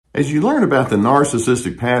As you learn about the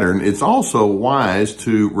narcissistic pattern, it's also wise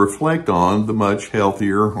to reflect on the much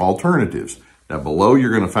healthier alternatives. Now, below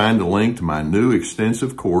you're going to find a link to my new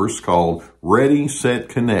extensive course called Ready, Set,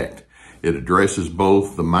 Connect. It addresses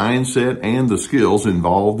both the mindset and the skills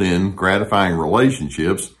involved in gratifying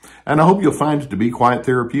relationships, and I hope you'll find it to be quite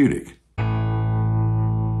therapeutic.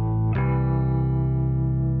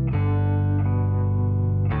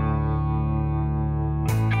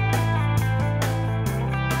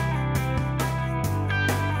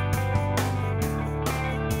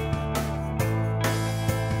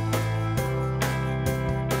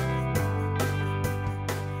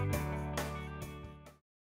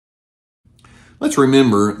 Let's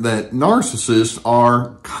remember that narcissists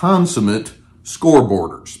are consummate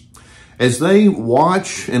scoreboarders. As they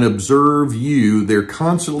watch and observe you, they're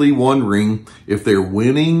constantly wondering if they're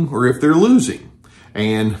winning or if they're losing.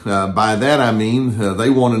 And by that I mean they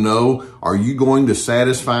want to know, are you going to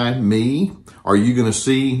satisfy me? Are you going to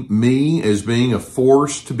see me as being a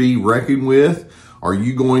force to be reckoned with? Are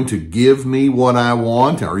you going to give me what I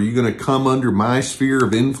want? Are you going to come under my sphere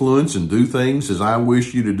of influence and do things as I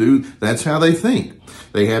wish you to do? That's how they think.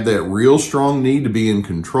 They have that real strong need to be in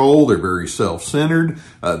control. They're very self-centered.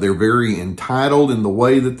 They're very entitled in the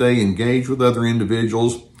way that they engage with other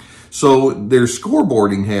individuals. So their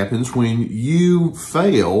scoreboarding happens when you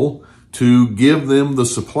fail to give them the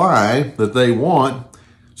supply that they want.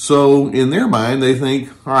 So in their mind, they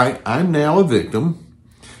think, all right, I'm now a victim.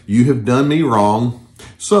 You have done me wrong,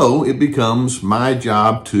 so it becomes my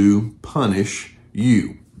job to punish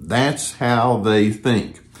you. That's how they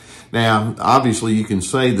think. Now, obviously, you can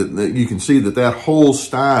see that whole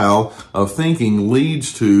style of thinking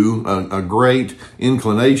leads to a great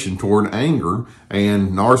inclination toward anger, and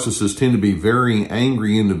narcissists tend to be very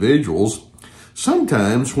angry individuals.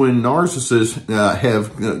 Sometimes when narcissists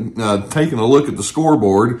have taken a look at the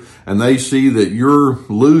scoreboard and they see that you're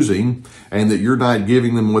losing and that you're not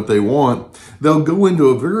giving them what they want, they'll go into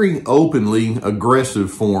a very openly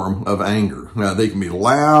aggressive form of anger. Now, they can be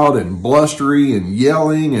loud and blustery and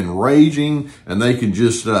yelling and raging, and they can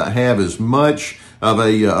just have as much of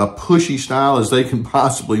a pushy style as they can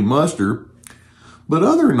possibly muster. But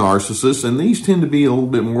other narcissists, and these tend to be a little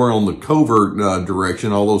bit more on the covert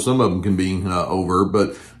direction, although some of them can be overt,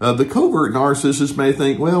 but the covert narcissists may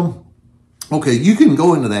think, well, okay, you can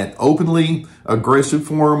go into that openly aggressive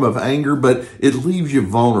form of anger, but it leaves you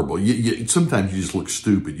vulnerable. Sometimes you just look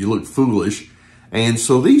stupid. You look foolish. And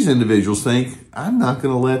so these individuals think, I'm not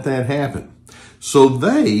going to let that happen. So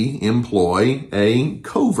they employ a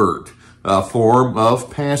covert form of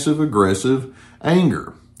passive-aggressive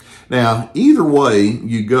anger. Now, either way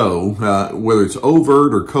you go, whether it's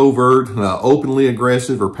overt or covert, openly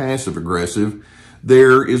aggressive or passive-aggressive,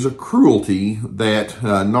 there is a cruelty that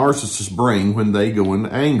narcissists bring when they go into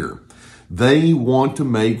anger. They want to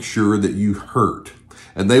make sure that you hurt,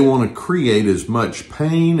 and they want to create as much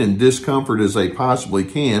pain and discomfort as they possibly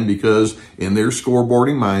can, because in their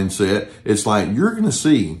scoreboarding mindset, it's like, you're going to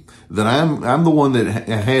see that I'm the one that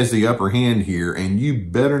has the upper hand here, and you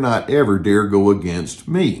better not ever dare go against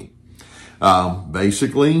me.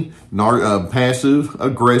 Basically,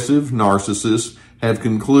 passive-aggressive narcissists have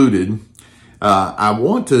concluded, I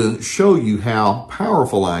want to show you how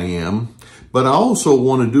powerful I am, but I also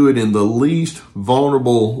want to do it in the least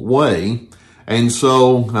vulnerable way. And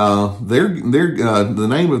so the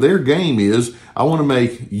name of their game is, I want to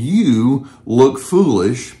make you look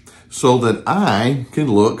foolish so that I can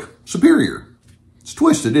look superior. It's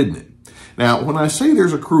twisted, isn't it? Now, when I say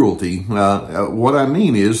there's a cruelty, what I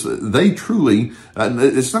mean is they truly,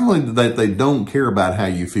 it's not only that they don't care about how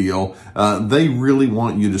you feel, they really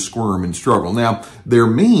want you to squirm and struggle. Now, their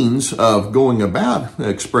means of going about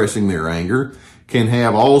expressing their anger can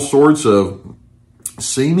have all sorts of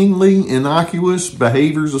seemingly innocuous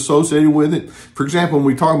behaviors associated with it. For example, when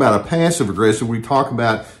we talk about a passive aggressive, we talk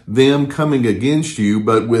about them coming against you,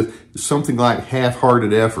 but with something like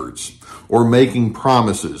half-hearted efforts, or making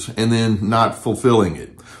promises and then not fulfilling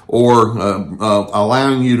it, or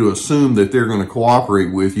allowing you to assume that they're going to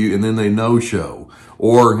cooperate with you and then they no-show.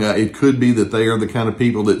 Or it could be that they are the kind of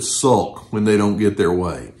people that sulk when they don't get their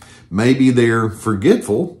way. Maybe they're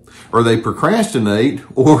forgetful, or they procrastinate,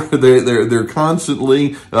 or they're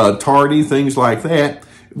constantly tardy, things like that,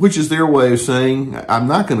 which is their way of saying, I'm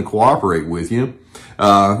not going to cooperate with you.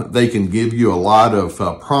 They can give you a lot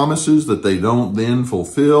of promises that they don't then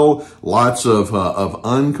fulfill, lots of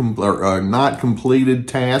not completed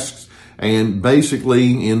tasks, and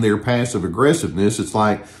basically in their passive aggressiveness, it's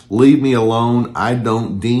like, leave me alone. I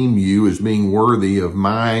don't deem you as being worthy of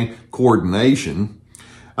my coordination.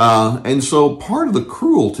 And so part of the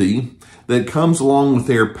cruelty that comes along with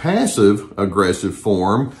their passive aggressive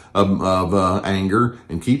form of anger,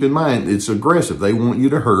 and keep in mind, it's aggressive. They want you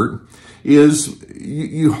to hurt, is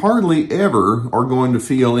you hardly ever are going to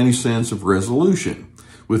feel any sense of resolution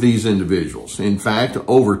with these individuals. In fact,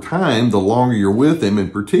 over time, the longer you're with them,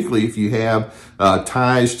 and particularly if you have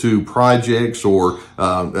ties to projects or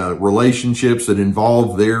relationships that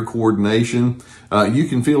involve their coordination, you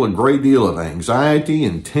can feel a great deal of anxiety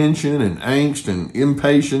and tension and angst and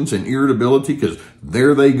impatience and irritability, because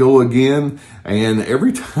there they go again. And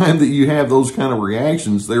every time that you have those kind of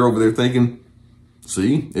reactions, they're over there thinking,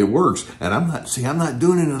 see, it works. And I'm not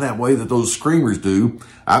doing it in that way that those screamers do,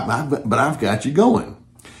 but I've got you going.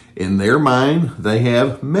 In their mind, they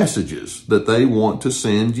have messages that they want to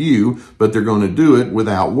send you, but they're going to do it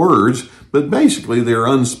without words. But basically, their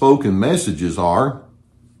unspoken messages are,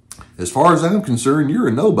 as far as I'm concerned, you're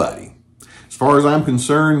a nobody. As far as I'm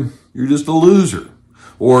concerned, you're just a loser.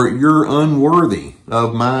 Or you're unworthy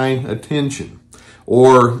of my attention.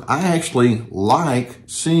 Or I actually like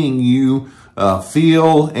seeing you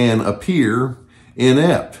feel and appear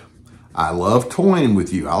inept. I love toying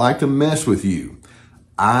with you. I like to mess with you.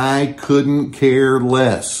 I couldn't care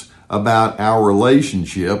less about our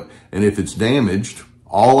relationship, and if it's damaged,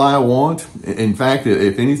 all I want, in fact,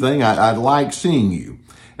 if anything, I'd like seeing you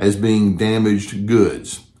as being damaged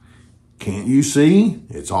goods. Can't you see?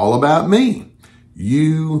 It's all about me.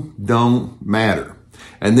 You don't matter.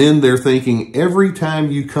 And then they're thinking, every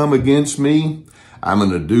time you come against me, I'm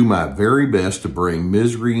going to do my very best to bring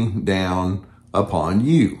misery down upon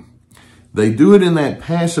you. They do it in that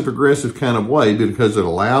passive-aggressive kind of way because it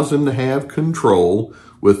allows them to have control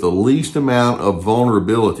with the least amount of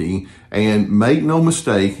vulnerability. And make no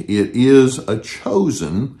mistake, it is a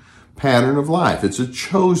chosen pattern of life. It's a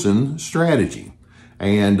chosen strategy.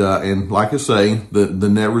 And like I say, the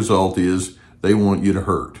net result is they want you to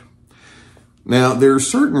hurt. Now, there are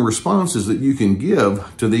certain responses that you can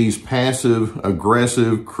give to these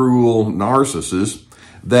passive-aggressive, cruel narcissists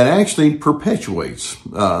that actually perpetuates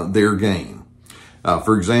their game.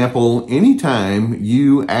 For example, anytime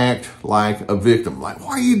you act like a victim, like,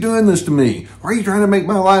 why are you doing this to me? Why are you trying to make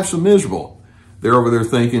my life so miserable? They're over there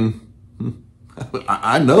thinking,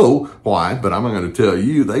 I know why, but I'm not going to tell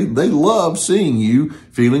you. They love seeing you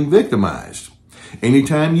feeling victimized.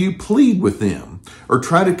 Anytime you plead with them or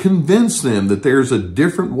try to convince them that there's a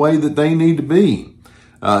different way that they need to be,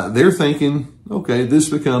 they're thinking, okay, this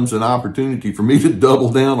becomes an opportunity for me to double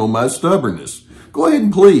down on my stubbornness. Go ahead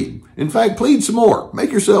and plead. In fact, plead some more.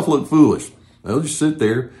 Make yourself look foolish. They'll just sit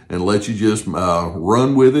there and let you just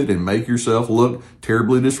run with it and make yourself look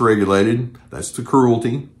terribly dysregulated. That's the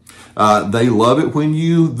cruelty. They love it when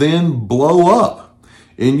you then blow up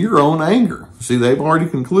in your own anger. See, they've already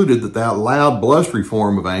concluded that loud, blustery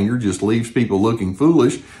form of anger just leaves people looking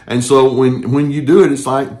foolish. And so when you do it, it's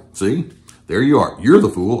like, see, there you are. You're the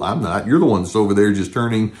fool. I'm not. You're the one that's over there just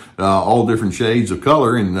turning all different shades of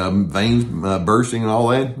color and veins bursting and all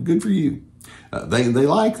that. Good for you. They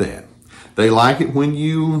like that. They like it when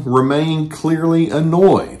you remain clearly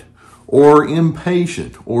annoyed or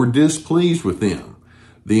impatient or displeased with them.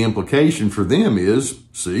 The implication for them is,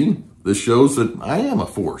 see, this shows that I am a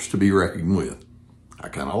force to be reckoned with. I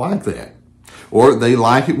kind of like that. Or they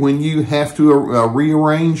like it when you have to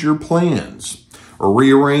rearrange your plans, or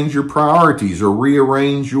rearrange your priorities, or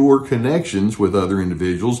rearrange your connections with other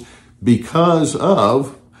individuals because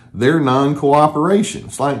of their non-cooperation.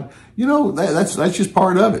 It's like, you know, that's just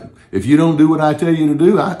part of it. If you don't do what I tell you to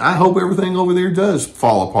do, I hope everything over there does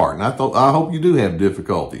fall apart. And I hope you do have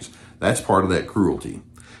difficulties. That's part of that cruelty.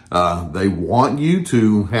 They want you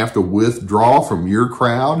to have to withdraw from your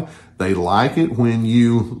crowd. They like it when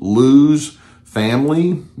you lose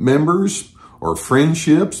family members or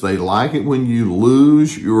friendships. They like it when you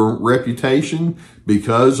lose your reputation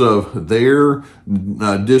because of their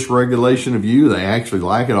dysregulation of you. They actually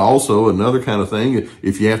like it also, another kind of thing,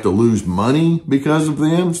 if you have to lose money because of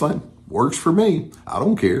them, it's like, works for me. I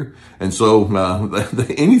don't care. And so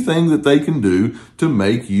anything that they can do to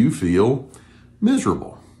make you feel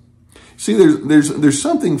miserable. See, there's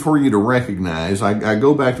something for you to recognize. I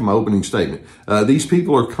go back to my opening statement. These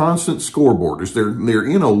people are constant scoreboarders. They're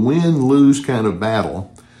in a win-lose kind of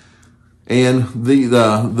battle. And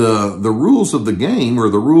the rules of the game, or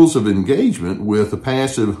the rules of engagement with a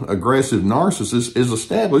passive-aggressive narcissist, is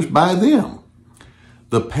established by them.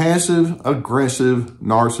 The passive-aggressive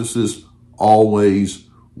narcissist always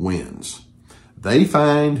wins. They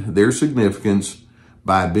find their significance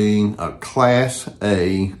by being a Class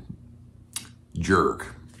A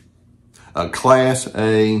jerk, a Class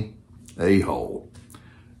A a-hole.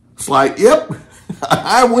 It's like, yep,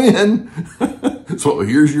 I win. So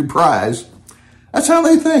here's your prize. That's how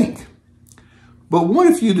they think. But what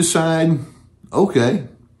if you decide, okay,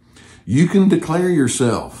 you can declare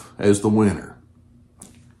yourself as the winner.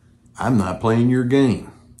 I'm not playing your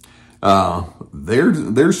game.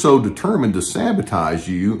 They're so determined to sabotage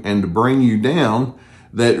you and to bring you down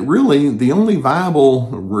that really the only viable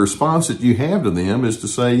response that you have to them is to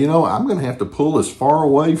say, you know, I'm going to have to pull as far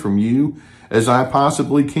away from you as I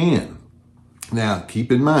possibly can. Now,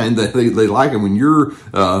 keep in mind that they like it when you're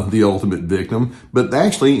the ultimate victim, but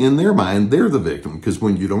actually in their mind, they're the victim, because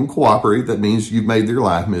when you don't cooperate, that means you've made their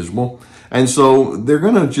life miserable. And so they're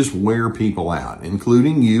going to just wear people out,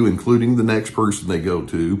 including you, including the next person they go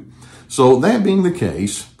to. So that being the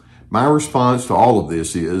case, my response to all of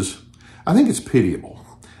this is, I think it's pitiable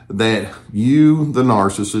that you, the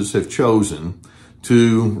narcissist, have chosen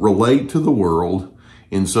to relate to the world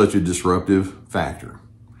in such a disruptive factor.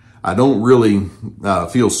 I don't really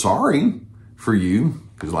feel sorry for you,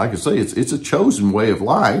 because like I say, it's a chosen way of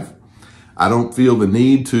life. I don't feel the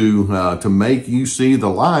need to make you see the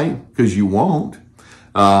light, because you won't.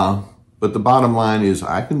 But the bottom line is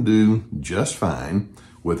I can do just fine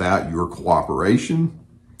without your cooperation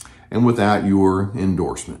and without your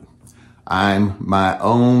endorsement. I'm my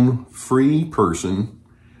own free person,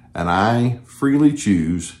 and I freely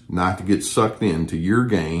choose not to get sucked into your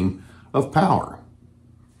game of power.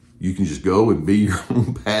 You can just go and be your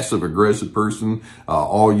own passive-aggressive person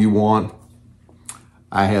all you want.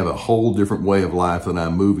 I have a whole different way of life that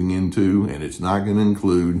I'm moving into, and it's not going to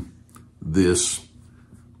include this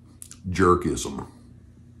jerkism.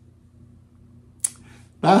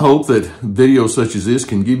 I hope that videos such as this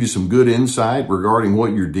can give you some good insight regarding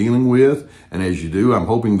what you're dealing with. And as you do, I'm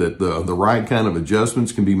hoping that the right kind of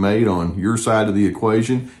adjustments can be made on your side of the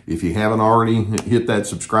equation. If you haven't already hit that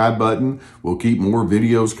subscribe button, we'll keep more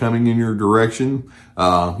videos coming in your direction.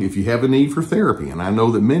 If you have a need for therapy, and I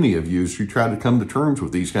know that many of you, as you try to come to terms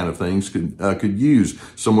with these kind of things, could use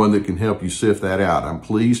someone that can help you sift that out. I'm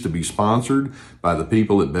pleased to be sponsored by the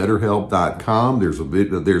people at BetterHelp.com.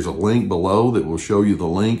 There's a link below that will show you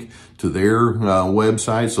the link to their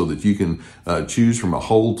website so that you can choose from a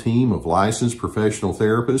whole team of licensed professional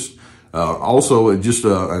therapists. Also, just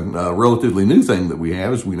a relatively new thing that we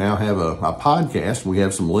have is we now have a podcast. We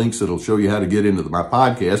have some links that'll show you how to get into my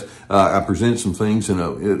podcast. I present some things in a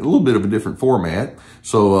little bit of a different format,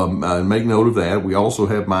 so make note of that. We also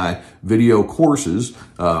have my video courses,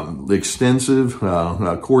 extensive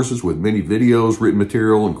courses with many videos, written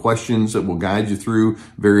material, and questions that will guide you through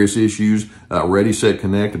various issues. Ready, Set,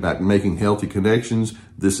 Connect, about making healthy connections.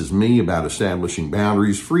 This is me, about establishing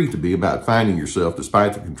boundaries. Free to be, about finding yourself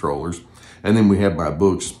despite the controllers. And then we have my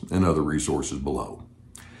books and other resources below.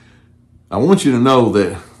 I want you to know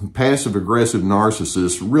that passive-aggressive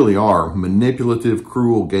narcissists really are manipulative,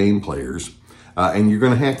 cruel game players. And you're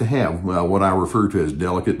going to have what I refer to as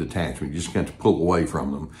delicate detachment. You just got to pull away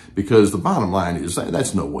from them, because the bottom line is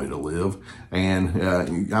that's no way to live. And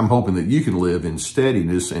I'm hoping that you can live in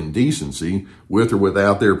steadiness and decency with or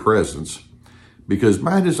without their presence, because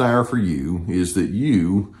my desire for you is that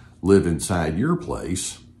you live inside your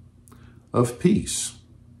place of peace.